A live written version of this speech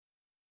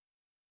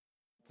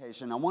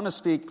I want to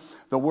speak,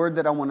 the word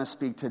that I want to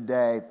speak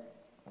today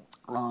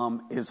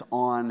is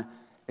on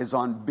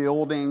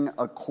building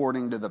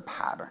according to the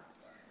pattern.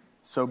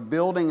 So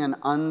building an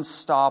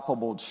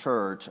unstoppable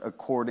church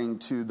according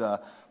to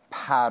the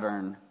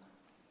pattern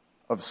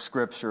of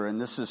Scripture. And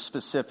this is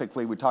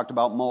specifically, we talked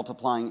about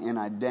multiplying in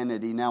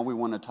identity. Now we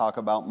want to talk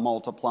about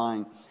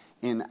multiplying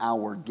in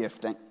our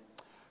gifting.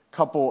 A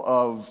couple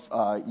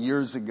of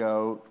years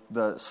ago,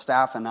 the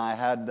staff and I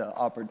had the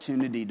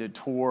opportunity to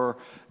tour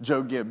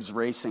Joe Gibbs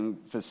Racing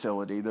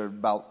Facility. They're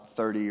about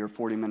 30 or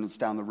 40 minutes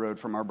down the road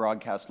from our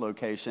broadcast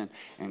location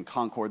in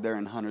Concord there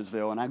in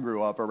Huntersville. And I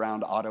grew up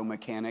around auto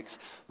mechanics.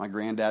 My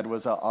granddad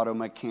was an auto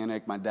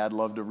mechanic. My dad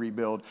loved to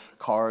rebuild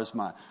cars.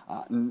 My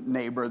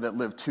neighbor that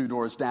lived 2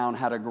 doors down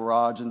had a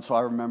garage. And so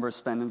I remember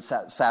spending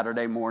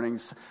Saturday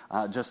mornings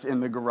just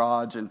in the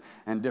garage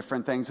and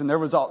different things. And there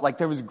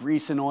was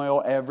grease and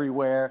oil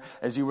everywhere,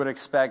 as you would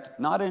expect.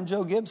 Not in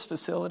Joe Gibbs'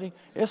 facility.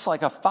 It's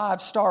like a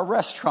 5-star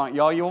restaurant,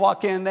 y'all. You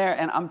walk in there,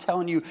 and I'm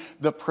telling you,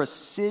 the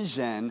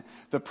precision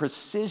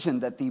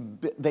that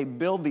they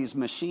build these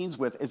machines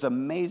with is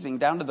amazing,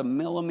 down to the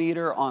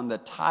millimeter on the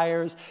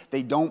tires.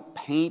 They don't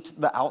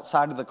paint the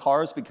outside of the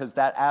cars because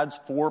that adds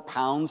 4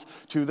 pounds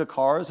to the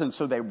cars, and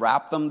so they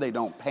wrap them, they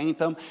don't paint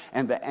them.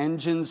 And the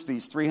engines,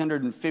 these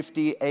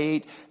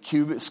 358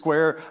 cubic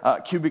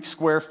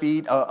square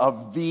feet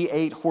of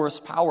V8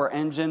 horsepower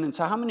engine. And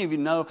so how many of you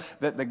know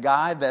that the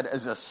guy that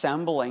is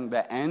assembling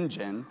the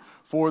engine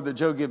for the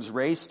Joe Gibbs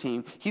race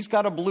team, he's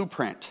got a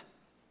blueprint,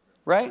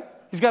 right?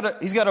 He's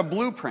got a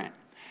blueprint.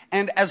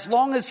 And as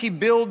long as he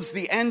builds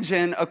the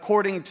engine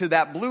according to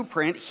that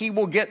blueprint, he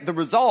will get the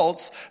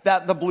results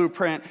that the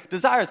blueprint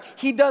desires.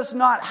 He does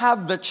not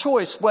have the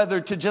choice whether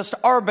to just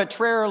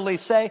arbitrarily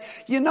say,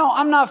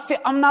 I'm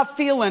not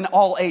feeling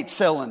all 8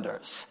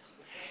 cylinders.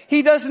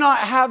 He does not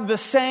have the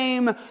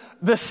same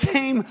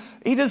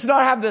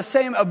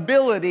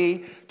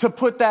ability to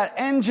put that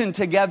engine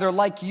together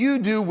like you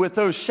do with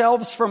those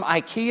shelves from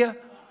IKEA.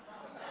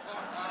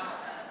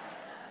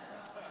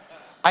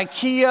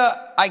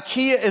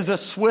 IKEA is a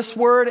Swiss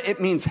word.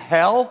 It means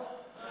hell.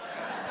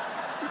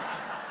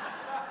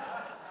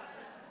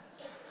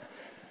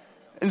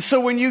 And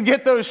so when you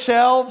get those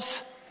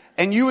shelves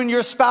and you and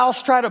your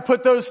spouse try to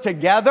put those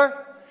together,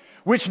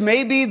 which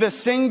may be the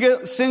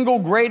single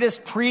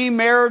greatest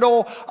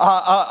premarital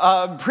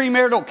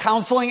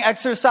counseling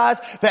exercise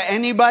that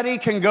anybody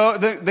can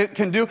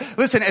do.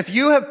 Listen, if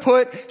you have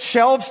put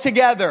shelves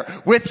together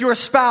with your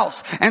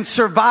spouse and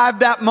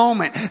survived that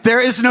moment, there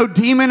is no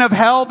demon of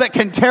hell that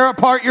can tear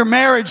apart your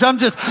marriage. I'm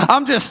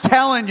just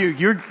telling you,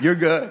 you're good. You're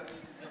good.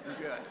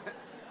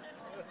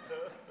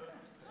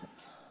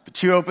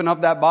 But you open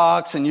up that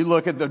box and you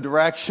look at the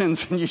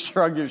directions and you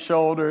shrug your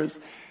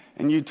shoulders.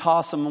 And you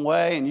toss them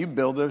away and you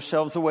build those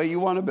shelves the way you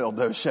want to build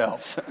those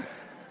shelves.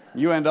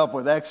 You end up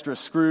with extra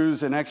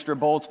screws and extra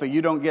bolts, but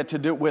you don't get to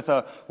do it with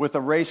a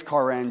race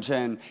car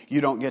engine.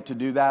 You don't get to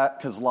do that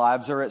because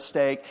lives are at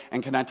stake.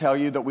 And can I tell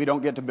you that we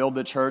don't get to build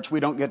the church? We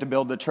don't get to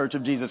build the church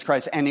of Jesus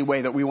Christ any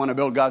way that we want to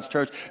build God's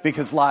church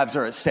because lives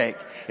are at stake.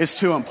 It's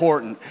too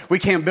important. We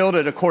can't build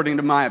it according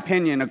to my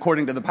opinion,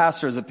 according to the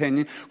pastor's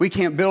opinion. We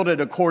can't build it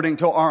according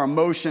to our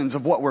emotions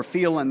of what we're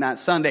feeling that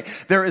Sunday.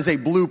 There is a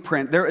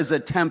blueprint. There is a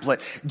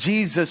template.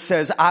 Jesus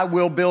says, I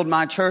will build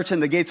my church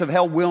and the gates of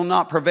hell will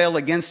not prevail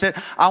against it.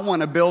 I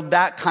want to build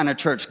that kind of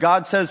church.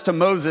 God says to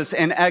Moses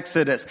in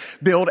Exodus,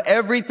 build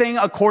everything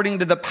according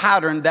to the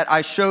pattern that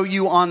I show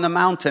you on the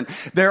mountain.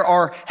 There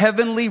are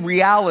heavenly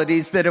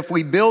realities that if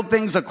we build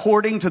things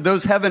according to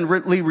those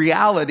heavenly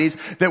realities,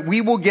 that we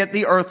will get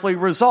the earthly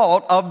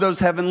result of those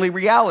heavenly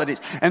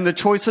realities. And the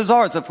choice is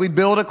ours. If we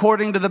build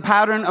according to the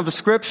pattern of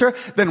Scripture,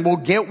 then we'll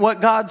get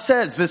what God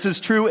says. This is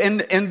true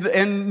in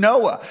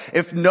Noah.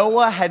 If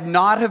Noah had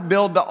not have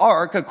built the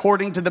ark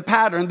according to the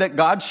pattern that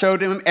God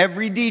showed him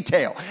every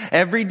detail.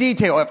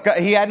 If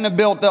he hadn't have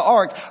built the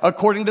ark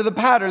according to the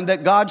pattern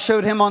that God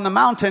showed him on the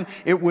mountain,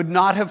 it would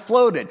not have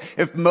floated.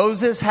 If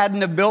Moses hadn't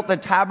have built the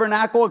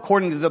tabernacle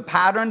according to the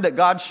pattern that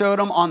God showed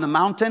him on the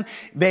mountain,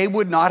 they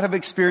would not have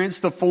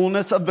experienced the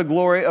fullness of the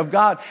glory of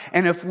God.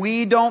 And if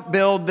we don't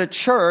build the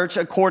church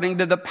according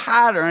to the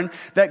pattern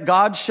that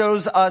God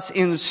shows us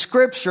in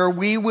Scripture,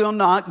 we will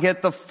not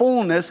get the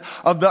fullness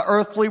of the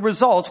earthly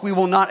results. We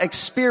will not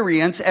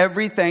experience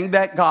everything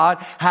that God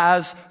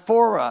has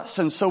for us.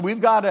 And so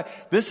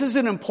this is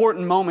an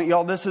important moment,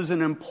 y'all. This is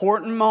an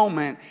important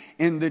moment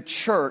in the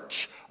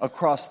church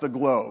across the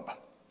globe.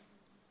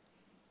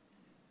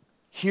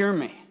 Hear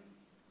me.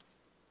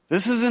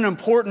 This is an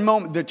important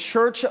moment. The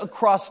church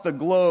across the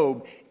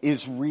globe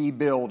is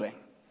rebuilding.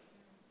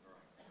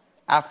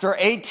 After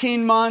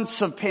 18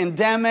 months of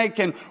pandemic,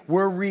 and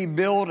we're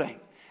rebuilding.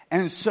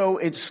 And so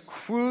it's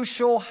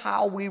crucial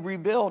how we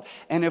rebuild.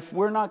 And if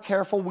we're not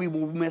careful, we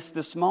will miss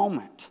this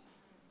moment.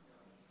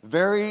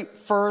 Very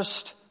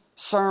first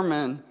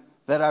sermon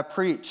that I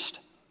preached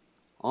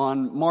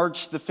on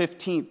March the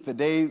 15th, the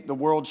day the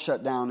world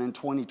shut down in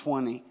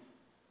 2020,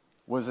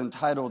 was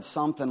entitled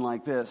something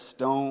like this: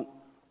 Don't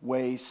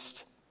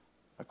waste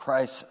a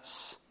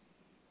crisis.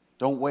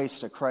 Don't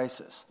waste a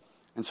crisis.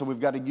 And so we've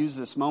got to use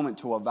this moment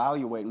to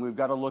evaluate, and we've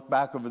got to look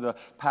back over the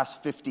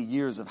past 50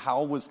 years of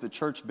how was the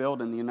church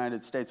built in the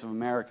United States of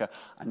America.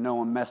 I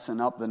know I'm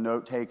messing up the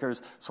note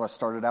takers, so I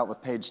started out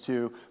with page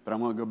 2, but I'm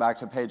going to go back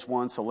to page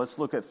 1. So let's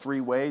look at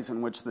 3 ways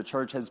in which the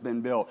church has been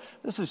built.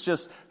 This is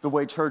just the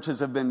way churches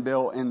have been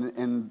built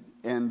in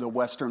the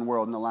Western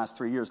world in the last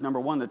 3 years. Number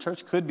 1, the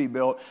church could be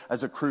built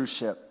as a cruise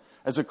ship.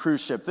 As a cruise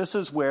ship. This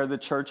is where the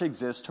church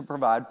exists to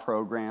provide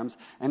programs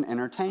and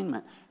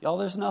entertainment. Y'all,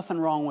 there's nothing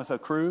wrong with a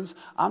cruise.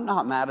 I'm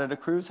not mad at a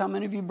cruise. How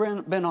many of you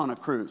been on a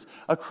cruise?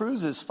 A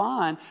cruise is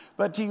fine,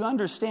 but do you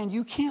understand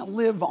you can't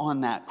live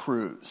on that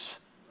cruise?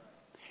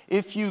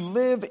 If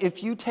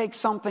you take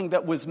something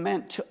that was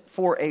meant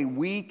for a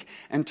week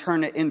and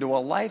turn it into a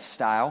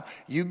lifestyle,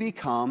 you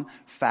become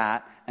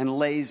fat and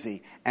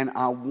lazy. And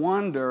I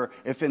wonder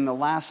if in the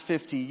last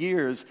 50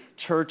 years,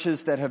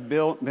 churches that have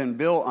been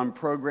built on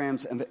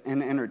programs and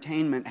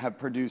entertainment have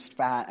produced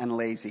fat and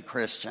lazy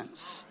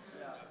Christians.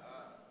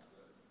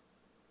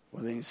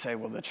 Well, then you say,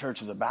 well, the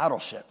church is a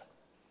battleship.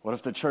 What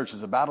if the church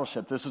is a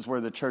battleship? This is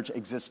where the church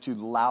exists to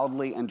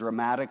loudly and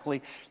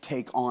dramatically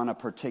take on a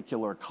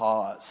particular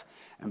cause.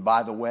 And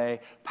by the way,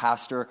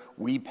 Pastor,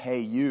 we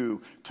pay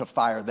you to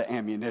fire the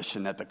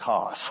ammunition at the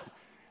cause.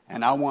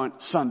 And I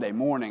want Sunday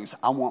mornings,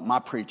 I want my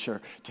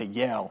preacher to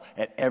yell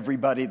at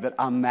everybody that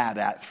I'm mad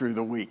at through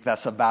the week.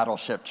 That's a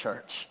battleship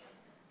church.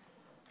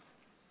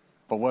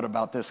 But what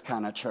about this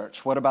kind of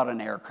church? What about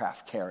an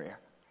aircraft carrier?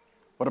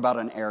 What about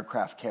an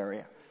aircraft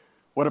carrier?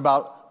 What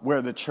about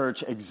where the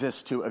church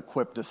exists to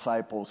equip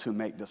disciples who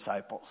make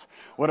disciples?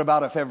 What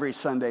about if every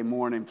Sunday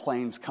morning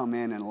planes come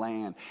in and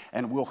land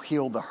and we'll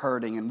heal the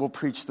hurting and we'll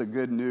preach the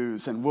good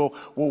news and we'll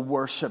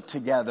worship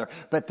together,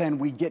 but then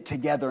we get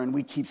together and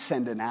we keep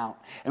sending out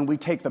and we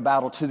take the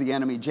battle to the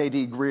enemy.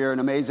 J.D. Greer, an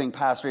amazing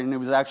pastor, and he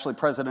was actually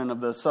president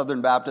of the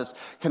Southern Baptist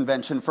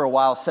Convention for a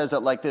while, says it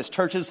like this: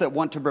 churches that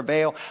want to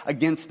prevail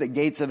against the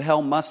gates of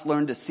hell must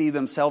learn to see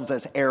themselves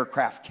as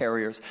aircraft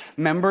carriers.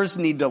 Members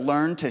need to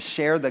learn to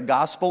share the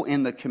gospel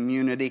in the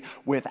community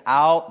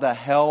without the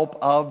help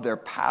of their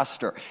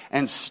pastor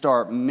and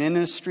start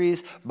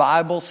ministries,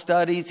 Bible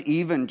studies,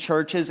 even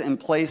churches in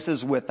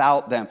places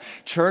without them.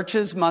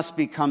 Churches must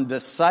become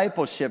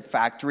discipleship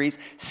factories,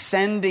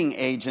 sending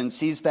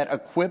agencies that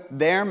equip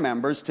their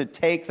members to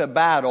take the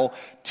battle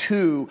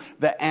to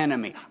the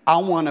enemy. I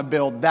want to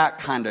build that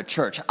kind of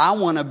church. I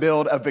want to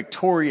build a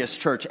victorious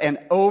church and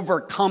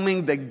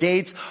overcoming the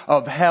gates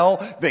of hell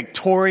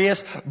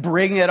victorious.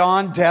 Bring it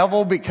on,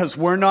 devil, because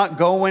we're not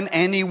going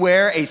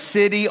anywhere. A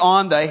city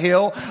on the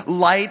hill,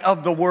 light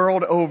of the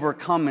world,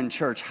 overcoming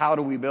church. How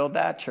do we build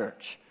that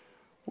church?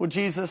 Well,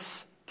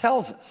 Jesus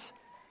tells us.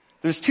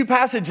 There's 2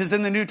 passages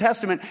in the New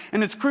Testament,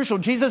 and it's crucial.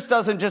 Jesus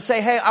doesn't just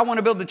say, hey, I want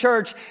to build the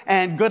church,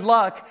 and good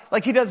luck.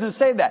 Like, he doesn't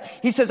say that.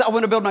 He says, I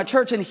want to build my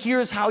church, and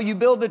here's how you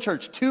build the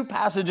church. 2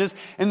 passages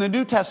in the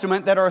New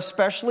Testament that are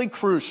especially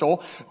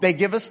crucial. They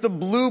give us the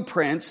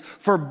blueprints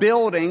for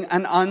building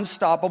an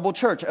unstoppable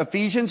church.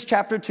 Ephesians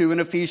chapter 2 and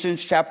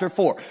Ephesians chapter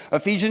 4.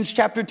 Ephesians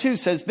chapter 2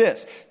 says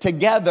this: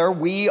 together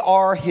we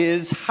are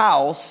his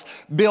house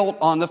built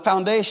on the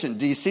foundation.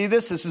 Do you see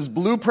this? This is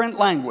blueprint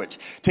language.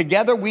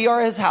 Together we are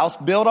his house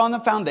built on the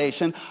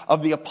foundation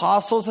of the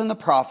apostles and the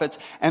prophets,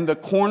 and the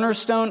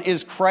cornerstone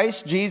is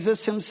Christ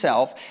Jesus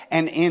himself,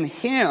 and in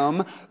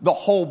him the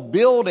whole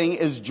building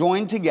is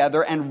joined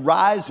together and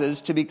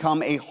rises to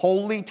become a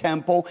holy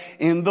temple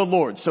in the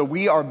Lord. So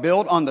we are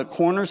built on the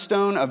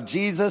cornerstone of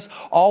Jesus,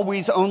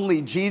 always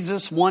only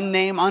Jesus, one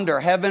name under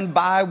heaven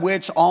by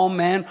which all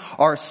men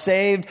are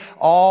saved.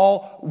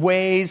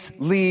 Always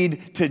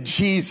lead to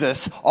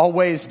Jesus.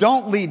 Always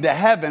don't lead to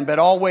heaven, but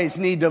always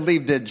need to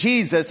lead to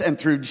Jesus, and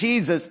through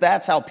Jesus,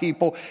 that's how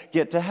people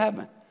get to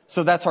heaven.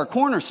 So that's our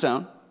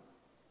cornerstone.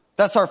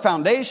 That's our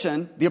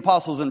foundation, the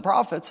apostles and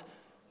prophets.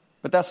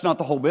 But that's not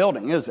the whole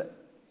building, is it?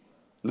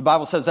 The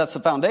Bible says that's the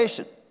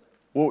foundation.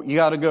 Well, you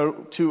got to go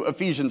to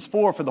Ephesians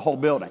 4 for the whole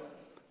building.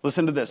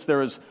 Listen to this.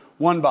 There is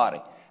one body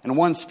and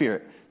one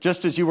spirit.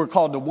 Just as you were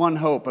called to one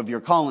hope of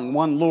your calling,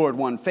 one Lord,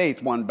 one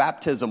faith, one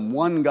baptism,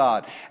 one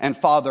God and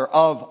Father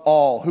of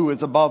all, who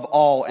is above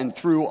all and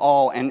through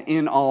all and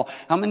in all.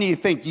 How many of you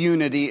think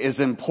unity is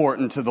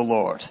important to the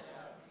Lord?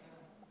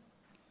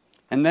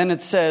 And then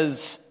it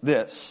says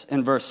this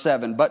in verse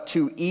 7, but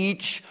to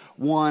each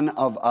one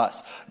of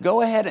us.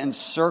 Go ahead and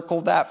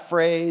circle that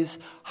phrase,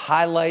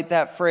 highlight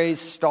that phrase,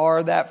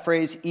 star that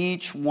phrase,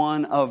 each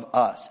one of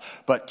us.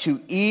 But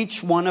to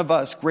each one of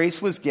us,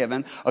 grace was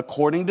given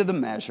according to the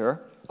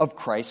measure of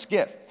Christ's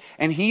gift.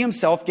 And he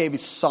himself gave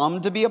some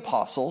to be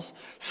apostles,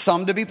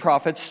 some to be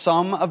prophets,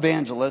 some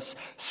evangelists,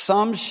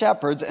 some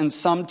shepherds, and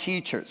some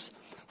teachers,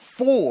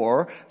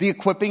 for the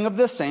equipping of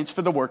the saints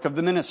for the work of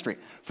the ministry,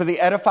 for the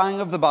edifying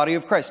of the body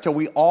of Christ, till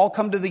we all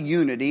come to the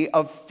unity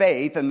of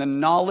faith and the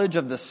knowledge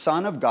of the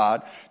Son of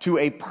God, to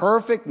a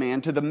perfect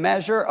man, to the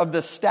measure of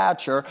the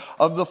stature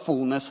of the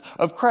fullness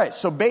of Christ.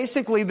 So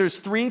basically, there's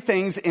three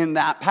things in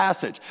that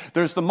passage.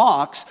 There's the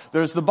mox,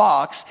 there's the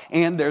box,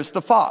 and there's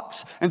the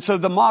fox. And so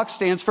the mox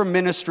stands for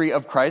ministry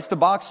of Christ, the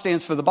box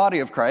stands for the body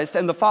of Christ,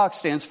 and the fox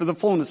stands for the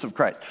fullness of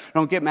Christ.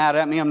 Don't get mad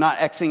at me. I'm not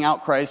Xing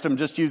out Christ. I'm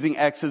just using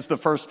X as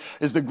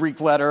the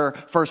Greek letter,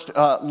 first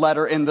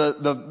letter in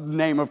the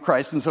name of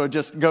Christ. And so it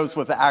just goes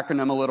with the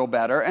acronym a little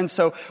better. And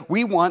so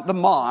we want the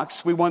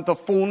mox. We want the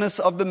fullness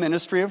of the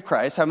ministry of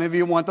Christ. How many of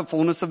you want the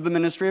fullness of the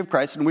ministry of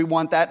Christ? And we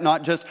want that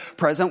not just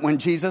present when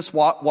Jesus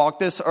walked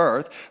this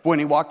earth. When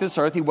he walked this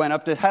earth, he went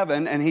up to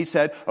heaven and he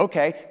said,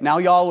 okay, now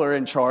y'all are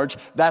in charge.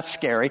 That's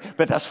scary,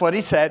 but that's what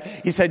he said.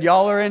 He said,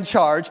 y'all are in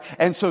charge.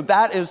 And so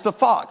that is the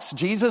fox.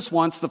 Jesus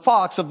wants the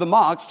fox of the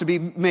mox to be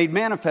made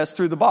manifest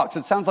through the box.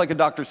 It sounds like a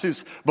Dr.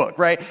 Seuss book,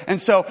 right?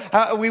 And so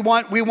we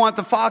want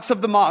the fox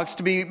of the mox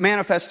to be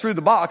manifest through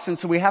the box. And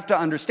so we have to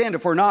understand,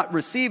 if we're not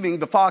receiving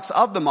the fox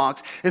of the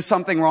mox, is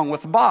something wrong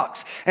with the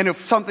box. And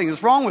if something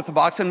is wrong with the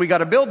box, then we got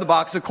to build the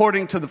box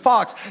according to the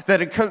fox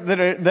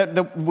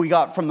that we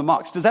got from the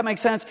mox. Does that make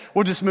sense?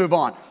 We'll just move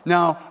on.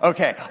 No?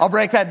 Okay. I'll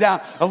break that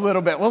down a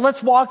little bit. Well,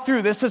 let's walk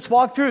through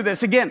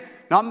this. Again.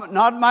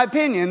 Not my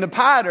opinion, the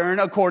pattern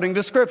according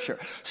to Scripture.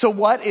 So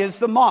what is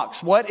the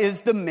mox? What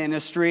is the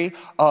ministry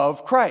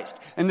of Christ?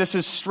 And this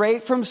is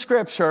straight from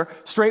Scripture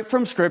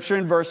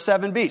in verse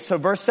 7b. So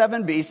verse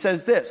 7b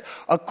says this,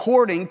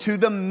 according to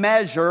the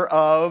measure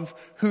of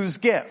whose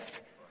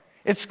gift?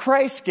 It's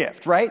Christ's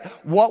gift, right?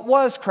 What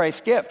was Christ's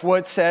gift? Well,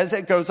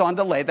 it goes on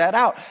to lay that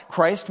out.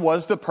 Christ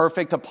was the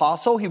perfect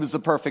apostle. He was the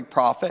perfect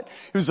prophet.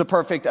 He was the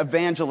perfect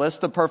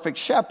evangelist, the perfect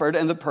shepherd,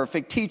 and the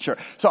perfect teacher.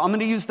 So I'm going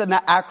to use the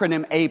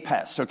acronym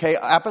APEST, okay?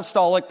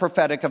 Apostolic,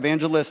 prophetic,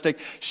 evangelistic,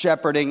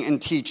 shepherding, and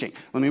teaching.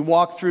 Let me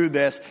walk through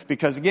this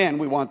because, again,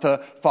 we want the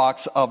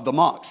fox of the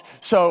mox.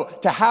 So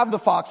to have the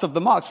fox of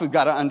the mox, we've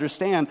got to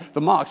understand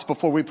the mox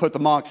before we put the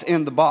mox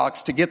in the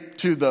box to get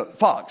to the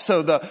fox.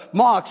 So the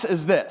mox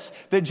is this,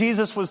 that Jesus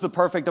was the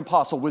perfect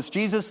apostle. Was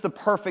Jesus the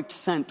perfect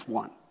sent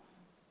one?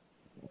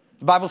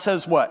 The Bible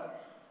says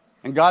what?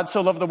 And God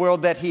so loved the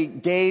world that he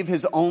gave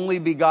his only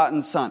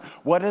begotten son.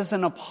 What is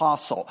an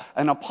apostle?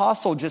 An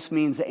apostle just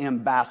means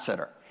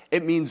ambassador.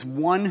 It means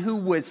one who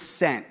was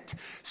sent.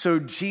 So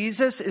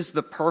Jesus is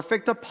the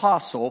perfect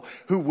apostle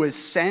who was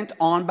sent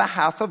on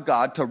behalf of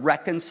God to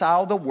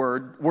reconcile the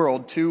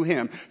world to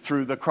him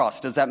through the cross.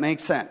 Does that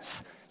make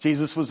sense?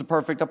 Jesus was the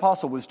perfect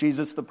apostle. Was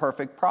Jesus the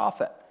perfect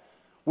prophet?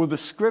 Well, the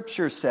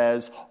Scripture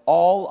says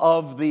all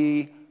of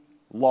the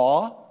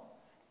law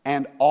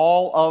and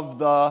all of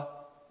the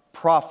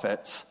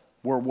prophets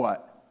were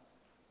what?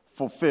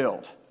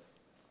 Fulfilled.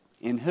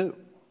 In who?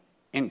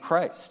 In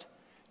Christ.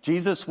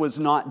 Jesus was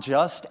not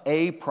just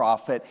a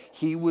prophet,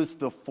 he was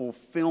the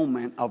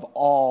fulfillment of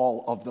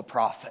all of the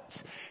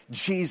prophets.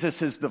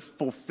 Jesus is the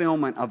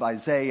fulfillment of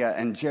Isaiah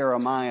and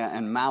Jeremiah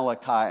and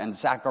Malachi and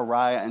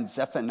Zechariah and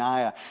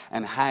Zephaniah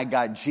and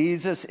Haggai.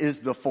 Jesus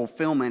is the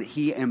fulfillment.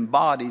 He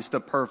embodies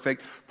the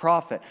perfect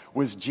prophet.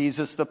 Was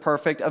Jesus the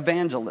perfect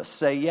evangelist?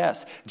 Say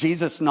yes.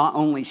 Jesus not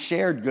only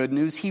shared good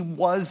news, he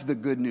was the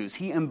good news.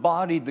 He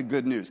embodied the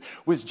good news.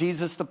 Was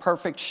Jesus the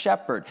perfect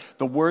shepherd?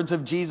 The words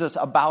of Jesus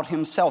about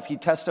himself, he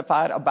testified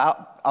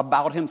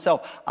about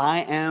himself.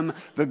 I am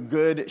the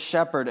good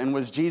shepherd. And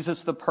was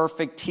Jesus the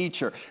perfect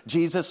teacher?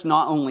 Jesus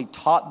not only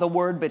taught the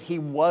word, but he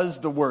was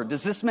the word.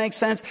 Does this make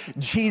sense?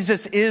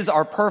 Jesus is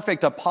our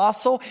perfect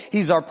apostle.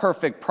 He's our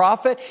perfect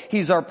prophet.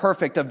 He's our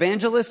perfect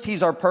evangelist.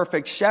 He's our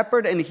perfect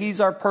shepherd. And he's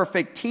our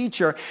perfect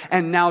teacher.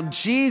 And now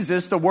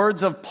Jesus, the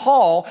words of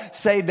Paul,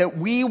 say that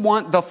we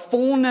want the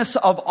fullness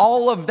of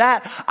all of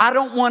that. I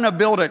don't want to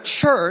build a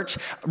church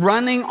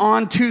running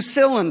on 2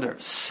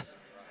 cylinders.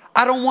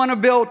 I don't want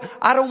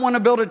to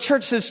build a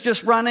church that's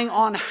just running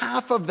on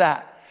half of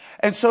that.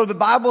 And so the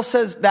Bible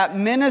says that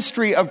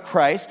ministry of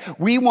Christ,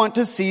 we want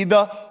to see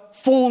the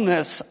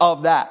fullness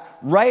of that.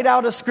 Right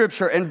out of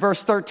Scripture in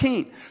verse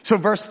 13. So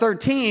verse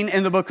 13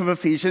 in the book of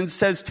Ephesians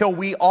says, till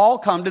we all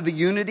come to the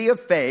unity of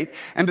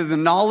faith and to the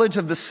knowledge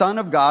of the Son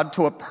of God,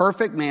 to a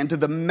perfect man, to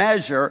the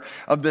measure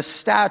of the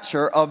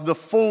stature of the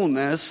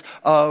fullness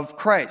of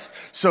Christ.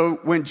 So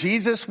when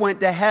Jesus went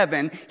to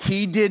heaven,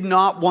 he did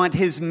not want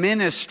his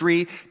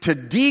ministry to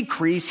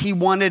decrease. He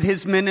wanted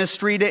his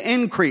ministry to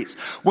increase.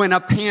 When a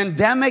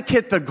pandemic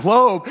hit the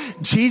globe,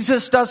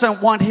 Jesus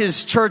doesn't want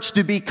his church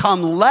to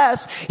become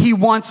less. He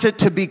wants it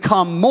to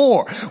become more.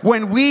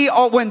 When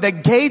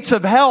the gates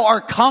of hell are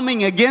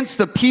coming against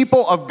the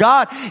people of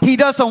God, he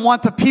doesn't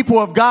want the people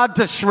of God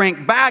to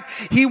shrink back.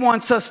 He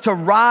wants us to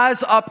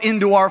rise up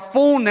into our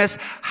fullness.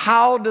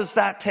 How does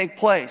that take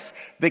place?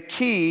 The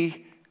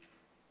key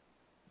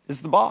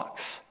is the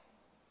box.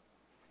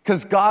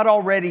 Because God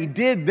already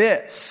did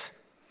this.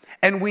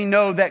 And we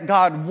know that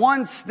God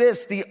wants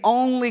this. The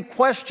only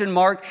question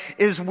mark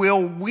is,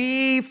 will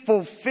we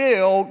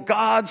fulfill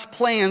God's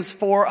plans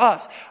for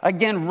us?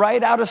 Again,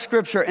 right out of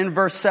Scripture in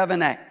verse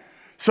 7a.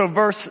 So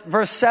verse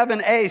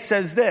 7a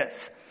says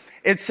this.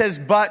 It says,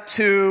 but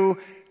to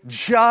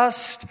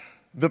just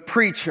the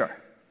preacher.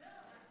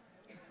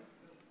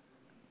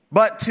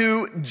 But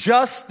to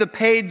just the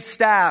paid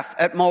staff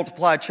at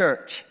Multiply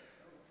Church.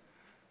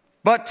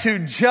 But to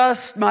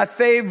just my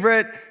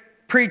favorite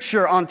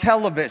preacher on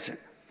television.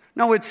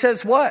 No, it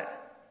says what?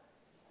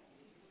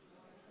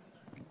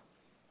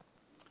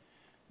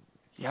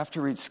 You have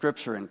to read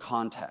Scripture in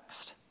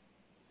context.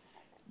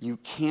 You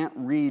can't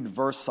read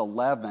verse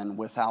 11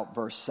 without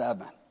verse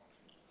 7.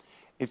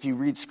 If you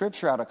read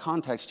Scripture out of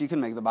context, you can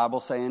make the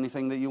Bible say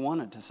anything that you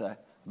want it to say.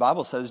 The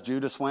Bible says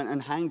Judas went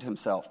and hanged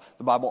himself.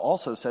 The Bible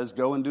also says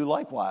go and do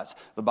likewise.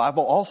 The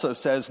Bible also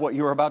says what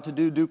you're about to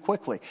do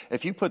quickly.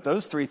 If you put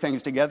those three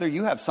things together,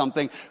 you have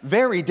something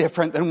very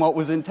different than what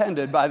was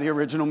intended by the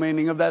original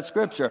meaning of that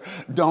Scripture.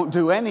 Don't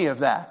do any of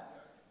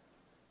that.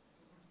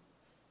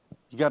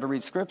 You got to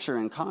read Scripture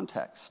in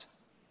context.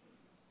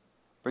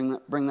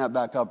 Bring that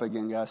back up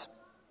again, guys.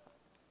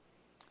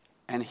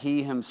 And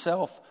he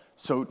himself,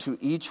 so to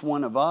each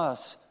one of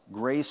us,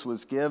 grace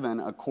was given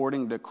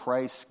according to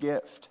Christ's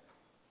gift.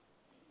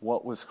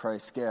 What was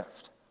Christ's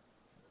gift?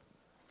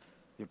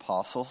 The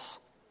apostles,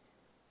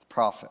 the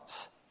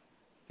prophets,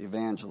 the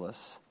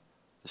evangelists,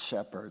 the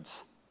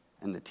shepherds,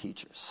 and the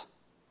teachers.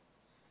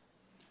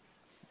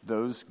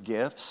 Those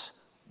gifts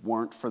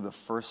weren't for the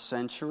first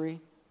century,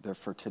 they're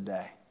for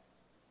today.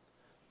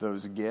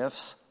 Those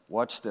gifts,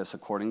 watch this,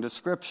 according to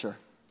Scripture.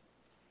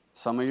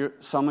 Some of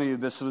you,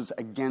 this was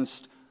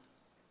against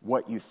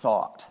what you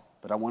thought,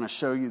 but I want to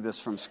show you this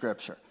from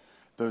Scripture.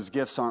 Those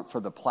gifts aren't for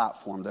the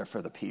platform, they're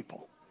for the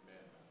people.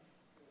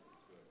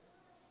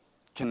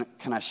 Can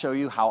I show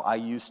you how I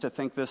used to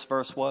think this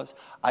verse was?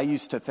 I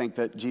used to think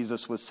that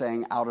Jesus was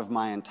saying, out of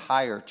my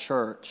entire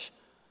church,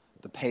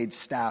 the paid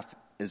staff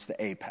is the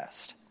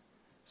apest.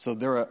 So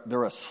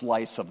they're a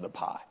slice of the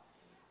pie.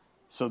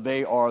 So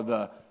they are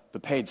the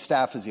paid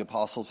staff is the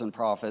apostles and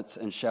prophets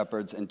and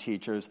shepherds and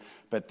teachers.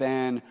 But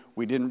then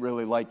we didn't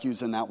really like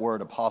using that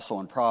word apostle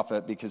and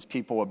prophet because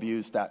people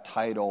abused that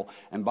title.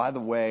 And by the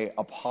way,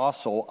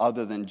 apostle,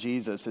 other than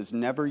Jesus, is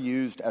never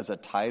used as a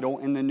title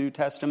in the New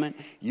Testament.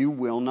 You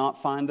will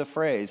not find the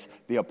phrase,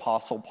 the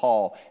apostle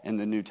Paul, in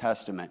the New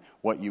Testament.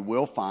 What you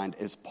will find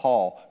is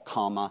Paul,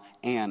 comma,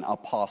 and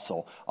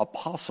apostle.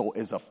 Apostle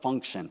is a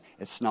function.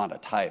 It's not a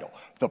title.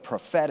 The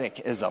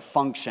prophetic is a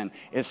function.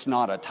 It's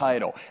not a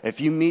title.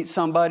 If you meet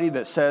somebody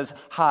that says,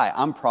 hi,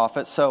 I'm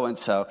prophet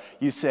so-and-so,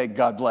 you say,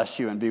 God bless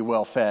you and be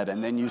well fed,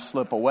 and then you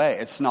slip away.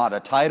 It's not a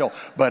title,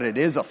 but it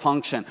is a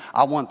function.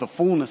 I want the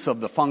fullness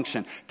of the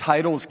function.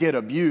 Titles get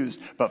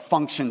abused, but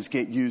functions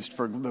get used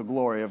for the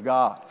glory of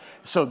God.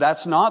 So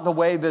that's not the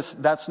way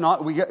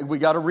we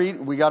got to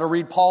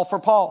read Paul for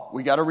Paul.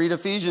 We got to read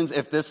Ephesians.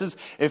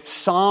 If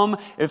some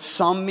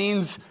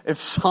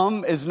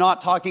is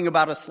not talking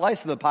about a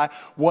slice of the pie,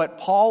 what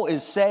Paul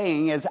is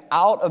saying is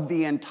out of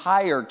the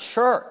entire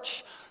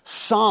church,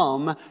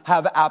 some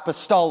have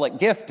apostolic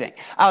gifting.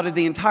 Out of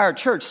the entire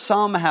church,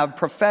 some have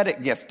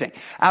prophetic gifting.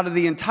 Out of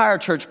the entire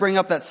church, bring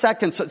up that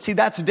second. So, see,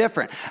 that's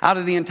different. Out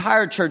of the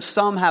entire church,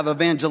 some have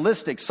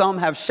evangelistic, some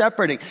have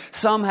shepherding,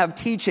 some have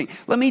teaching.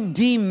 Let me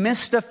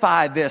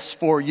demystify this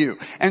for you.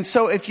 And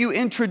so if you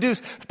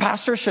introduce,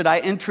 Pastor, should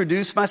I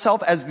introduce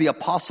myself as the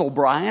Apostle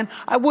Brian?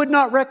 I would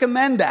not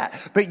recommend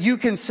that. But you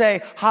can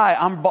say, hi,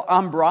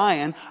 I'm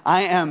Brian.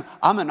 I'm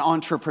an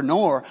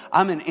entrepreneur.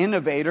 I'm an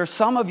innovator.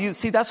 Some of you,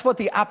 see, that's what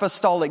the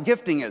apostolic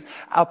gifting is.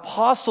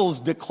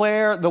 Apostles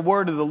declare the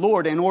word of the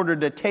Lord in order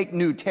to take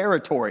new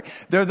territory.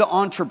 They're the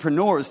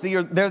entrepreneurs.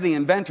 They're the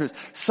inventors.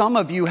 Some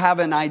of you have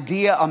an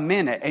idea a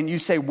minute and you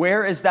say,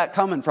 where is that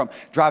coming from?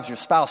 Drives your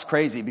spouse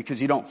crazy because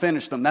you don't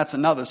finish them. That's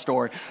another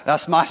story.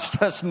 That's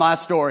my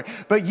story.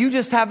 But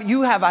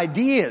you have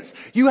ideas.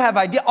 You have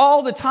ideas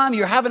all the time.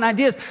 You're having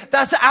ideas.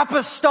 That's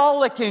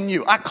apostolic in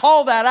you. I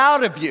call that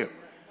out of you.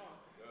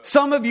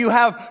 Some of you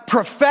have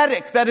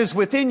prophetic that is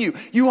within you.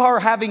 You are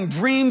having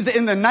dreams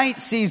in the night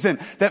season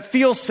that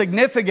feel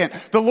significant.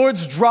 The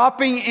Lord's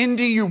dropping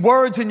into you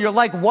words and you're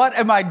like, what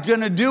am I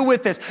going to do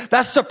with this?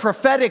 That's the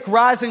prophetic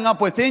rising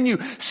up within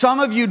you. Some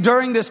of you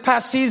during this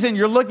past season,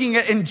 you're looking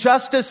at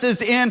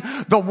injustices in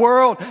the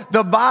world.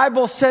 The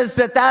Bible says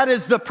that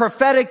is the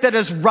prophetic that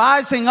is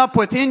rising up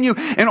within you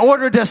in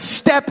order to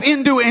step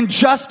into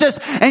injustice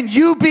and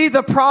you be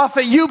the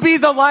prophet. You be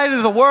the light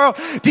of the world.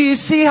 Do you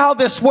see how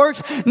this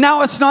works?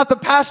 Now it's not the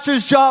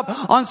pastor's job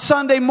on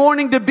Sunday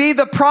morning to be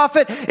the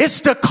prophet.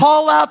 It's to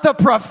call out the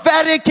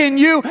prophetic in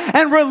you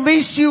and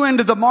release you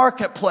into the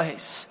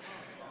marketplace.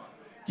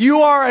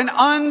 You are an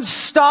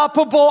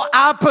unstoppable,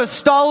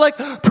 apostolic,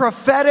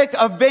 prophetic,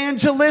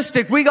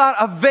 evangelistic. We got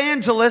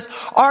evangelists.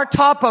 Our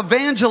top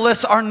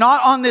evangelists are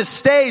not on this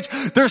stage.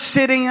 They're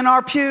sitting in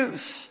our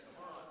pews.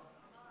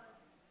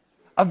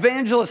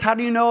 Evangelists, how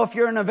do you know if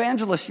you're an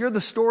evangelist? You're the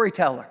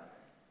storyteller.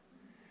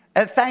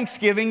 At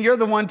Thanksgiving, you're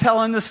the one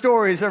telling the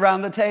stories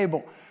around the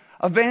table.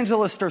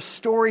 Evangelists are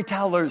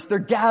storytellers. They're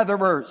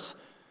gatherers.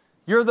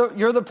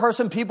 You're the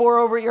person, people are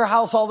over at your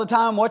house all the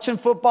time watching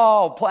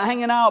football,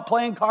 hanging out,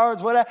 playing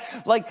cards, whatever.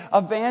 Like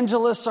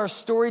evangelists are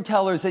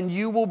storytellers, and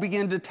you will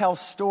begin to tell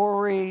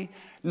story,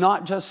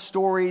 not just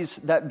stories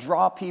that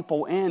draw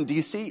people in. Do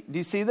you see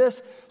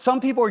this?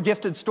 Some people are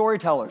gifted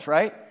storytellers,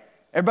 right?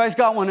 Everybody's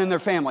got one in their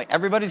family.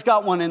 Everybody's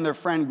got one in their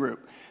friend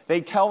group.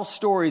 They tell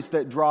stories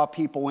that draw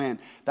people in.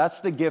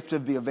 That's the gift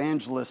of the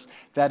evangelist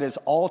that is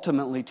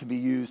ultimately to be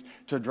used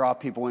to draw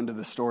people into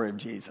the story of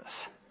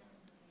Jesus.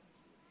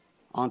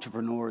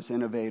 Entrepreneurs,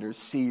 innovators,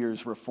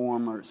 seers,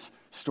 reformers,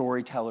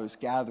 storytellers,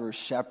 gatherers,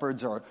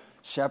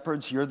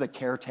 shepherds, you're the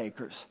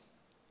caretakers.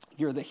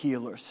 You're the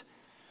healers.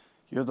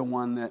 You're the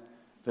one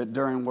that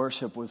during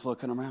worship was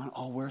looking around.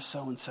 Oh, where's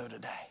so-and-so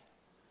today?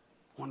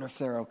 Wonder if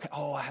they're okay.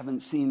 Oh, I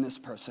haven't seen this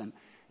person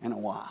in a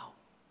while.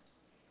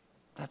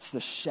 That's the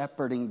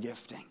shepherding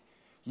gifting.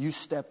 You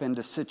step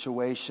into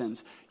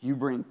situations, you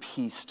bring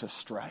peace to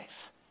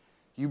strife.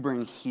 You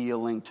bring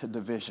healing to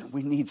division.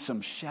 We need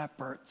some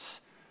shepherds.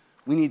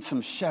 We need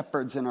some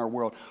shepherds in our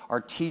world.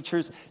 Our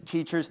teachers,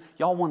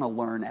 y'all want to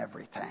learn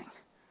everything,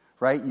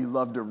 right? You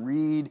love to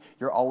read.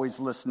 You're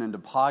always listening to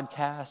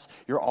podcasts.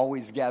 You're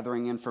always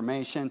gathering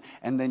information.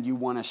 And then you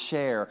want to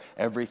share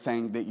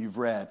everything that you've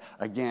read.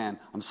 Again,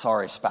 I'm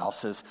sorry,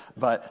 spouses,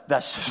 but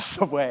that's just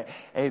the way,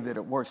 that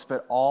it works.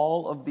 But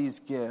all of these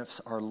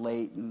gifts are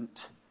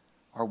latent,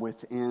 are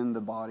within the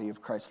body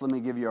of Christ. Let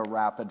me give you a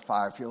rapid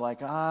fire. If you're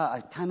like,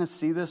 I kind of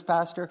see this,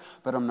 Pastor,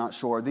 but I'm not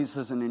sure. This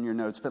isn't in your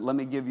notes, but let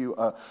me give you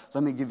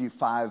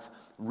 5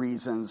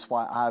 reasons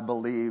why I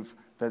believe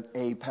that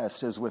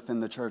APEST is within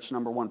the church.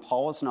 Number 1,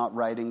 Paul is not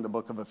writing the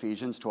book of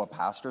Ephesians to a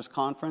pastor's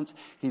conference.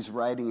 He's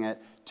writing it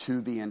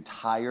to the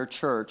entire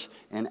church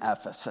in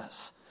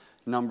Ephesus.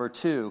 Number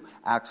 2,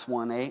 Acts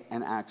 1:8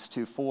 and Acts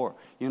 2:4.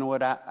 You know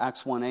what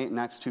Acts 1:8 and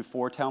Acts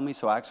 2:4 tell me?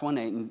 So Acts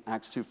 1:8 and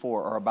Acts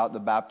 2:4 are about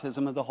the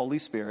baptism of the Holy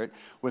Spirit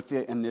with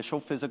the initial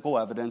physical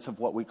evidence of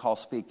what we call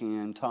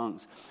speaking in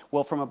tongues.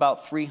 Well, from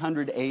about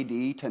 300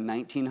 AD to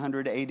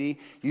 1900 AD,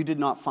 you did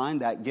not find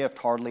that gift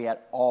hardly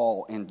at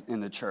all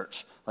in the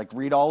church. Like,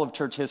 read all of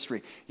church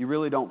history. You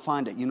really don't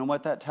find it. You know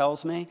what that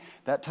tells me?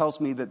 That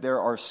tells me that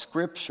there are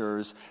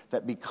scriptures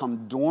that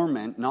become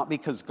dormant, not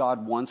because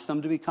God wants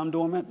them to become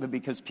dormant, but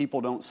because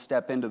people don't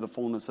step into the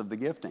fullness of the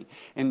gifting.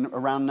 In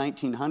around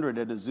 1900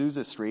 at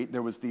Azusa Street,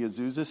 there was the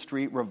Azusa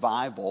Street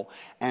Revival,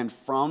 and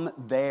from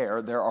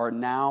there are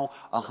now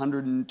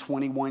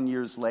 121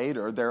 years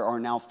later, there are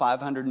now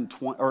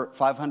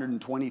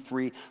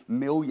 523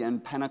 million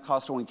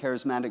Pentecostal and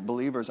charismatic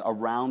believers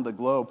around the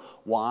globe.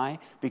 Why?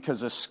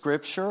 Because a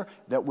scripture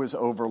that was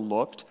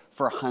overlooked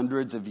for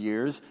hundreds of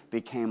years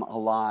became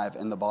alive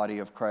in the body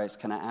of Christ.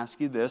 Can I ask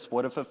you this?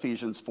 What if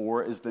Ephesians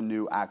 4 is the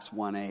new Acts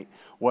 1:8?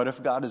 What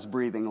if God is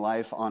breathing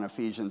life on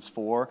Ephesians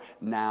 4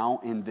 now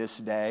in this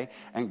day?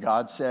 And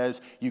God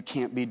says you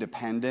can't be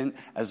dependent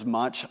as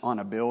much on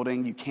a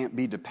building. You can't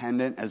be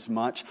dependent as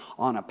much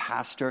on a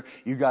pastor.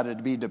 You got to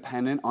be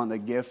dependent on the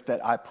gift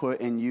that I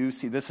put in you.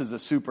 See, this is a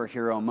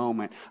superhero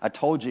moment. I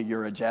told you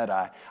you're a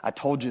Jedi. I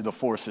told you the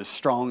force is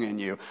strong in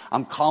you.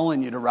 I'm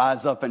calling you to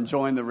rise up and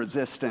join the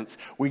resistance.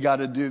 We got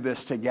to do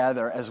this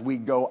together as we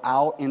go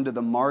out into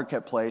the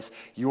marketplace.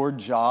 Your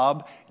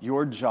job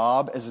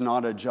is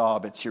not a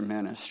job, it's your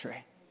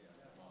ministry.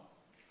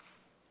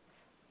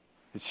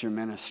 It's your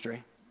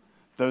ministry.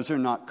 Those are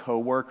not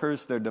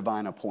co-workers, they're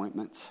divine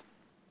appointments.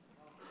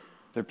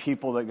 They're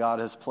people that God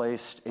has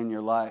placed in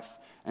your life.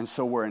 And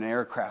so we're an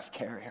aircraft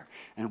carrier,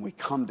 and we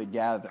come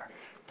together.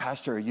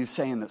 Pastor, are you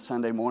saying that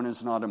Sunday morning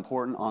is not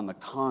important? On the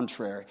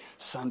contrary,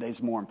 Sunday's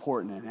more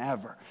important than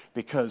ever.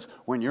 Because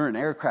when you're an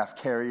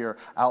aircraft carrier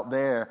out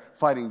there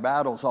fighting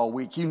battles all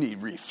week, you need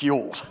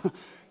refueled.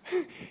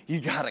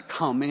 You got to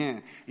come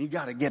in. You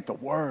got to get the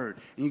word.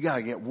 And you got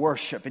to get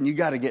worship. And you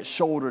got to get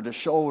shoulder to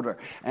shoulder.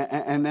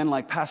 And then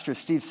like Pastor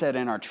Steve said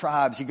in our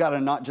tribes, you got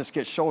to not just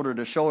get shoulder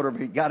to shoulder,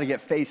 but you got to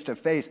get face to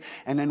face.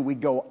 And then we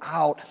go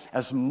out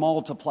as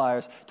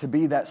multipliers to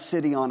be that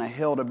city on a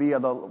hill, to be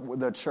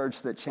the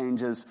church that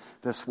changes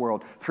this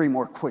world. 3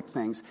 more quick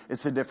things.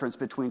 It's the difference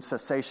between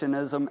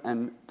cessationism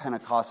and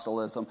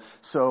Pentecostalism.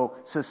 So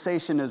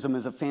cessationism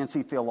is a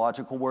fancy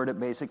theological word. It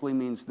basically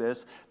means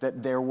this, that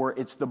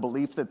it's the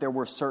belief that there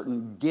were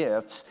certain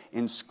gifts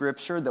in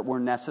Scripture that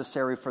were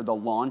necessary for the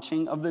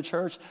launching of the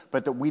church,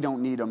 but that we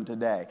don't need them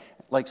today.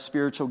 Like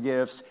spiritual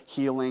gifts,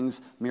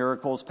 healings,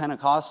 miracles.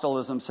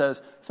 Pentecostalism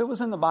says, if it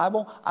was in the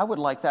Bible, I would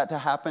like that to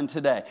happen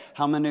today.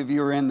 How many of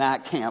you are in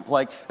that camp?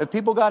 Like, if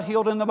people got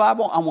healed in the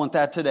Bible, I want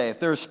that today. If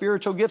there are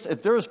spiritual gifts,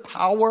 if there is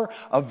power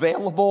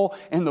available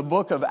in the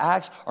book of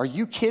Acts, are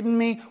you kidding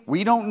me?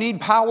 We don't need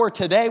power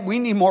today. We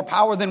need more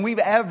power than we've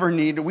ever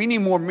needed. We need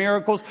more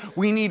miracles.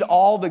 We need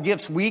all the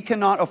gifts we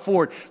cannot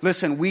afford.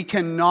 Listen, we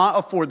cannot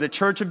afford. The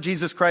Church of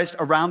Jesus Christ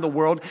around the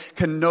world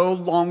can no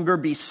longer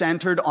be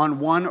centered on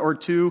 1 or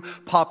 2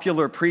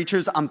 popular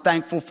preachers. I'm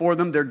thankful for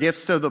them. They're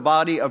gifts to the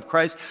body of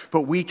Christ.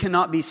 But we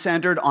cannot be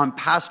centered on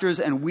pastors,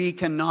 and we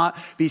cannot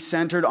be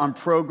centered on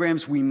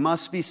programs. We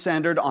must be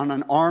centered on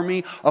an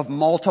army of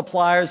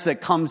multipliers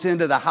that comes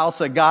into the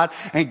house of God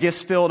and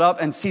gets filled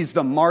up and sees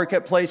the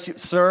marketplace.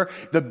 Sir,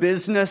 the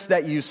business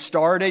that you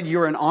started,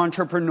 you're an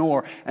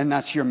entrepreneur, and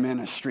that's your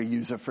ministry.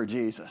 Use it for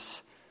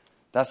Jesus.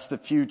 That's the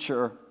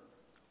future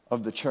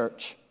of the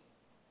church.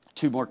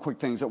 Two more quick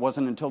things. It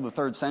wasn't until the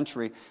 3rd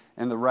century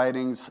in the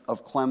writings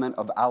of Clement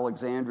of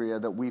Alexandria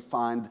that we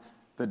find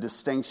the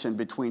distinction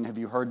between, have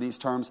you heard these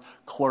terms,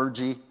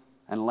 clergy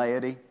and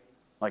laity?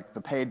 Like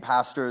the paid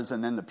pastors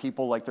and then the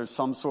people, like there's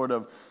some sort.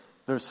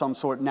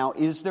 Now,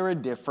 is there a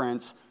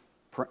difference,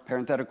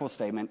 parenthetical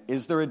statement,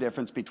 is there a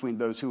difference between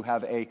those who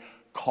have a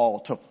call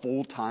to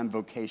full-time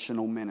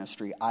vocational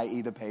ministry,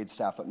 i.e. the paid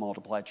staff at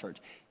Multiply Church?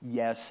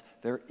 Yes,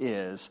 there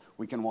is.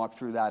 We can walk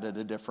through that at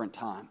a different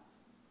time.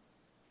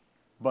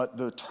 But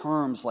the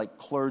terms like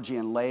clergy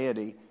and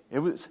laity, it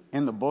was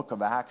in the book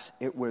of Acts,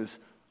 it was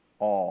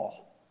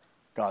all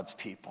God's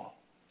people.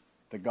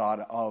 The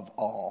God of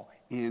all,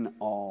 in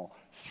all,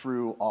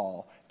 through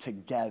all,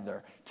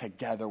 together.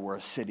 Together we're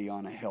a city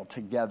on a hill.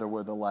 Together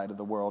we're the light of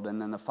the world. And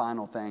then the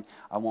final thing,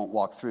 I won't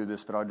walk through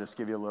this, but I'll just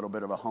give you a little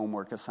bit of a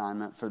homework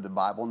assignment for the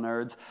Bible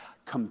nerds.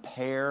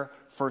 Compare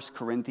 1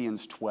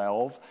 Corinthians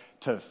 12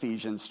 to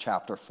Ephesians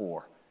chapter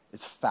 4.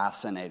 It's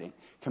fascinating.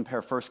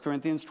 Compare 1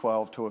 Corinthians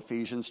 12 to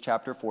Ephesians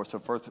chapter 4. So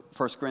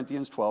 1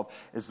 Corinthians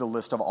 12 is the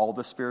list of all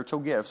the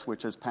spiritual gifts,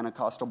 which as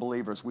Pentecostal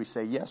believers, we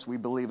say, yes, we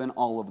believe in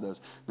all of those.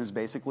 There's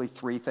basically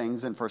 3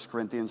 things in 1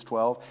 Corinthians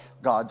 12.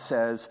 God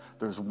says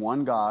there's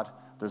one God,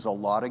 there's a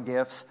lot of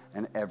gifts,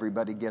 and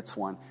everybody gets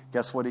one.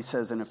 Guess what he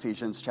says in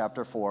Ephesians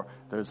chapter 4?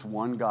 There's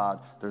one God,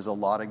 there's a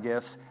lot of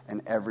gifts,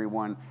 and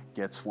everyone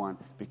gets one.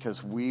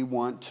 Because we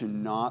want to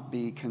not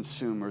be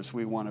consumers,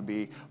 we want to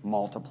be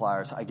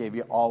multipliers. I gave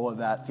you all of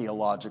that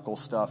theological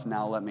stuff.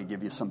 Now let me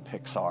give you some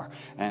Pixar.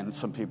 And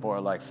some people are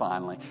like,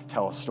 finally,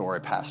 tell a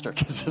story, Pastor,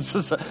 because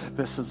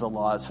this is a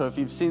lot. So if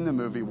you've seen the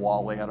movie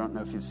WALL-E, I don't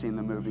know if you've seen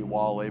the movie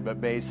WALL-E, but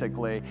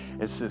basically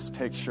it's this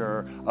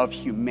picture of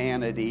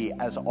humanity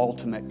as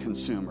ultimate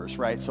consumers,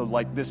 right? So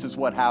like this is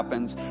what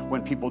happens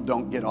when people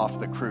don't get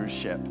off the cruise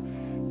ship.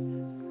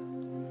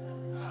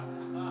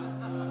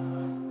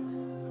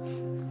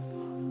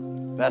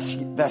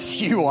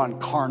 That's you on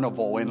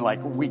Carnival in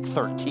like week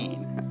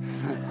 13.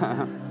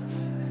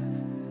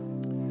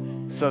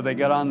 So they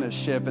get on this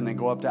ship and they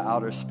go up to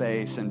outer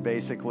space, and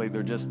basically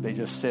they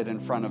just sit in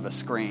front of a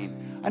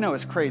screen. I know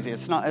it's crazy.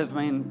 It's not. I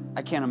mean,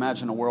 I can't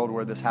imagine a world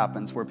where this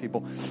happens, where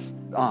people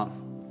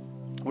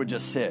would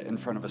just sit in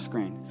front of a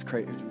screen. It's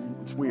crazy.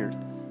 It's weird.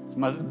 It's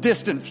a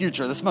distant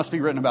future. This must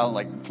be written about in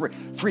like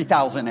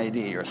 3000 AD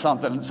or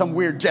something. Some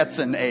weird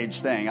Jetson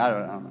age thing. I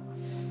don't know.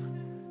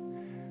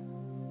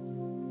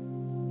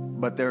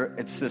 But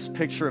it's this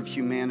picture of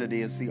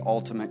humanity as the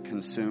ultimate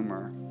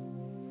consumer,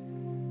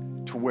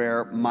 to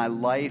where my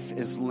life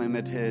is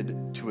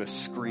limited to a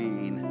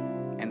screen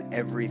and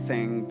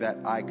everything that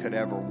I could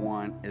ever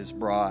want is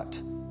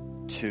brought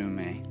to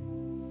me.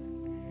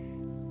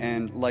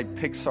 And like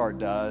Pixar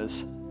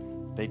does,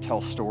 they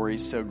tell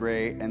stories so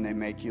great and they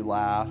make you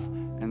laugh,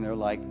 and they're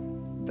like,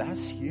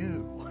 that's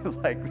you.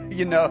 Like,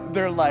 you know,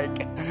 they're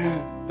like,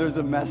 there's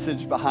a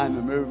message behind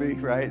the movie,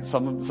 right?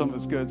 Some of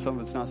it's good, some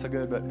of it's not so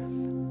good, but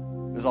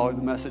there's always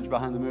a message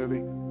behind the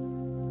movie.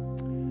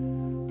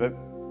 But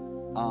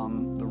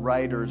the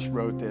writers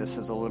wrote this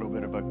as a little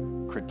bit of a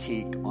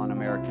critique on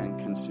American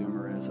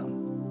consumerism.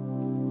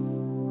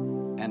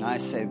 And I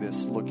say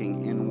this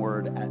looking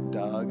inward at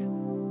Doug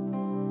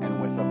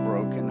and with a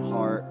broken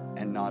heart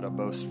and not a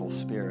boastful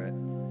spirit.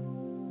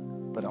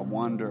 But I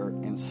wonder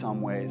in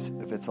some ways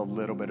if it's a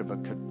little bit of a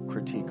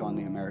critique on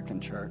the American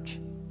church.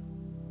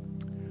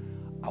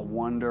 I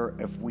wonder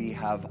if we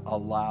have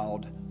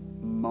allowed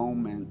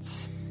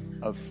moments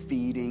of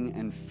feeding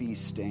and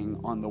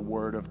feasting on the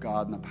Word of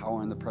God and the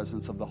power and the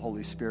presence of the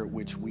Holy Spirit,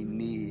 which we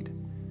need,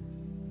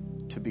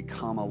 to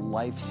become a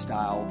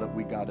lifestyle that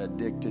we got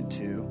addicted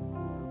to,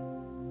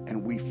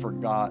 and we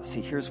forgot. See,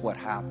 here's what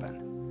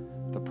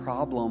happened. The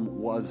problem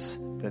was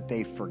that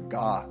they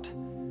forgot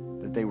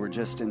that they were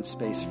just in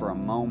space for a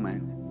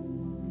moment,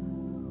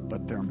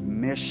 but their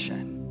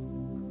mission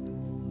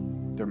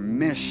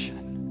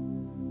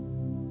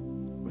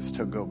was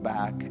to go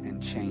back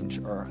and change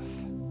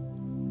earth.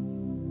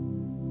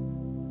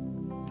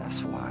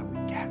 That's why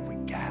we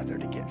gather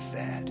to get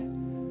fed.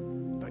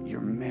 But your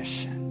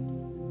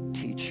mission,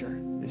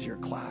 teacher, is your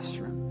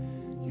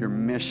classroom. Your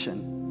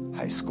mission,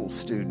 high school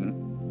student,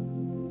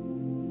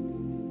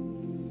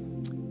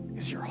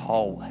 is your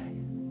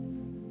hallway.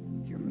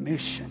 Your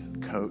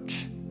mission,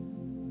 coach,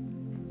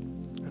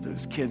 are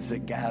those kids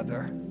that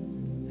gather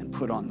and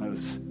put on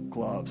those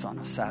gloves on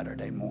a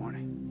Saturday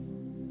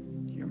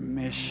morning. Your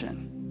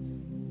mission,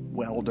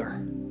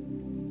 welder,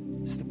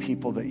 is the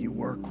people that you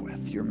work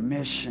with. Your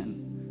mission,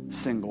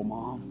 single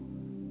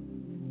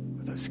mom,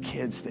 or those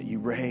kids that you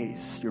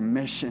raise. Your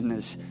mission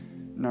is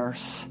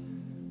nurse,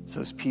 it's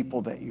those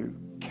people that you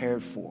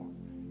cared for.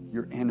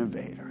 Your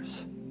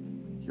innovators,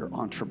 your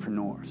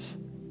entrepreneurs,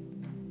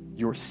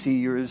 your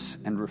seers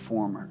and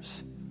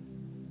reformers,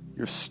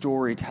 your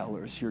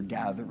storytellers, your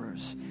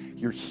gatherers,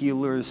 your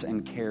healers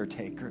and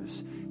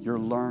caretakers, your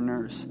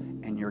learners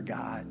and your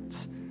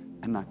guides.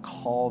 And I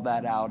call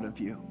that out of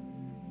you.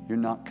 You're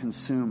not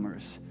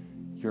consumers,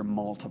 you're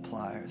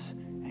multipliers.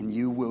 And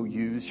you will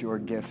use your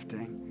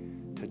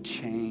gifting to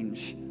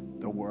change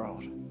the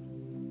world.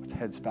 With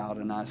heads bowed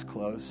and eyes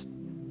closed,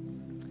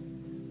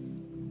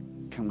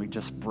 can we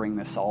just bring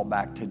this all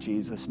back to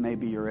Jesus?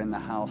 Maybe you're in the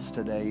house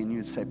today and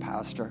you say,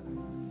 Pastor,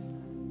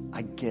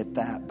 I get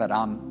that, but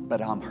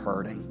I'm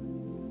hurting.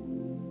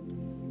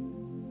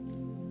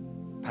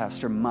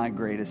 Pastor, my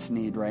greatest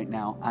need right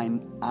now,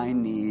 I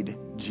need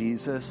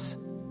Jesus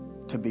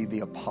to be the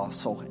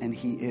apostle, and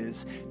he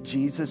is.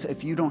 Jesus,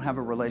 if you don't have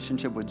a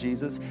relationship with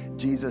Jesus,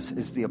 Jesus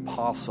is the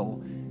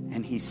apostle,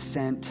 and he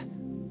sent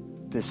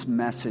this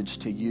message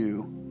to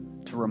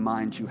you to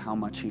remind you how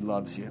much he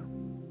loves you.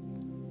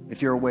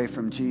 If you're away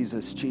from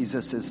Jesus,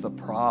 Jesus is the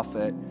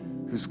prophet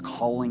who's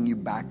calling you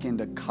back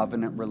into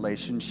covenant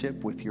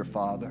relationship with your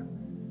Father.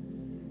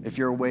 If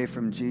you're away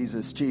from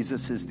Jesus,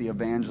 Jesus is the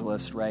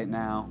evangelist right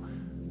now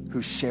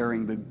who's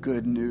sharing the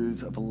good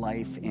news of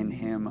life in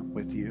him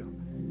with you.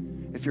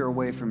 If you're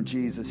away from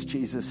Jesus,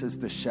 Jesus is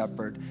the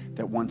shepherd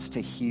that wants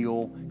to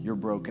heal your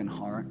broken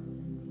heart.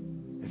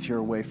 If you're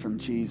away from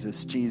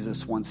Jesus,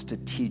 Jesus wants to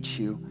teach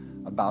you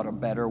about a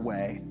better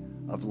way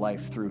of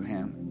life through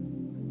him.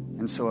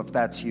 And so if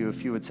that's you,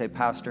 if you would say,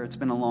 Pastor, it's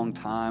been a long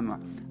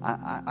time.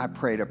 I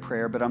prayed a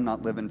prayer, but I'm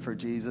not living for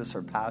Jesus.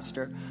 Or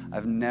Pastor,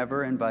 I've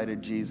never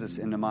invited Jesus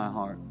into my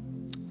heart.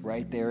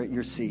 Right there at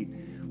your seat,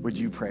 would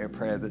you pray a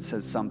prayer that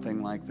says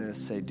something like this?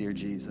 Say, Dear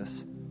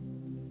Jesus,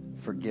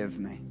 forgive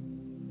me.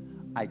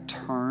 I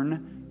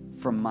turn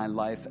from my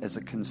life as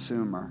a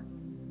consumer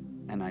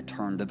and I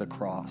turn to the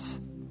cross.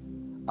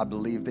 I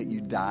believe that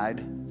you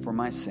died for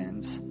my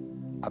sins.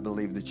 I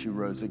believe that you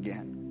rose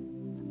again.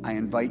 I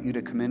invite you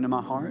to come into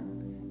my heart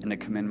and to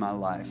come in my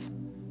life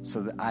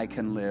so that I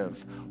can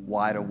live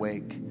wide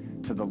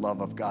awake to the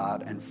love of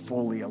God and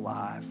fully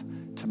alive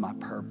to my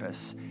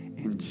purpose.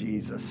 In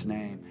Jesus'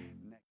 name.